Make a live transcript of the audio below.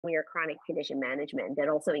your chronic condition management that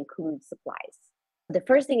also includes supplies. The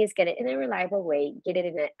first thing is get it in a reliable way, get it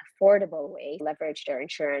in an affordable way, leverage their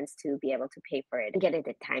insurance to be able to pay for it, and get it at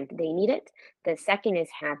the time they need it. The second is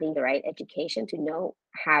having the right education to know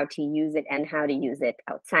how to use it and how to use it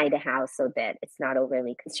outside the house so that it's not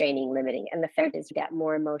overly constraining, limiting. And the third is get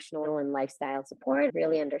more emotional and lifestyle support,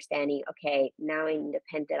 really understanding, okay, now I'm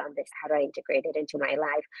dependent on this. How do I integrate it into my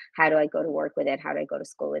life? How do I go to work with it? How do I go to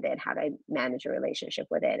school with it? How do I manage a relationship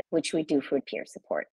with it? Which we do through peer support.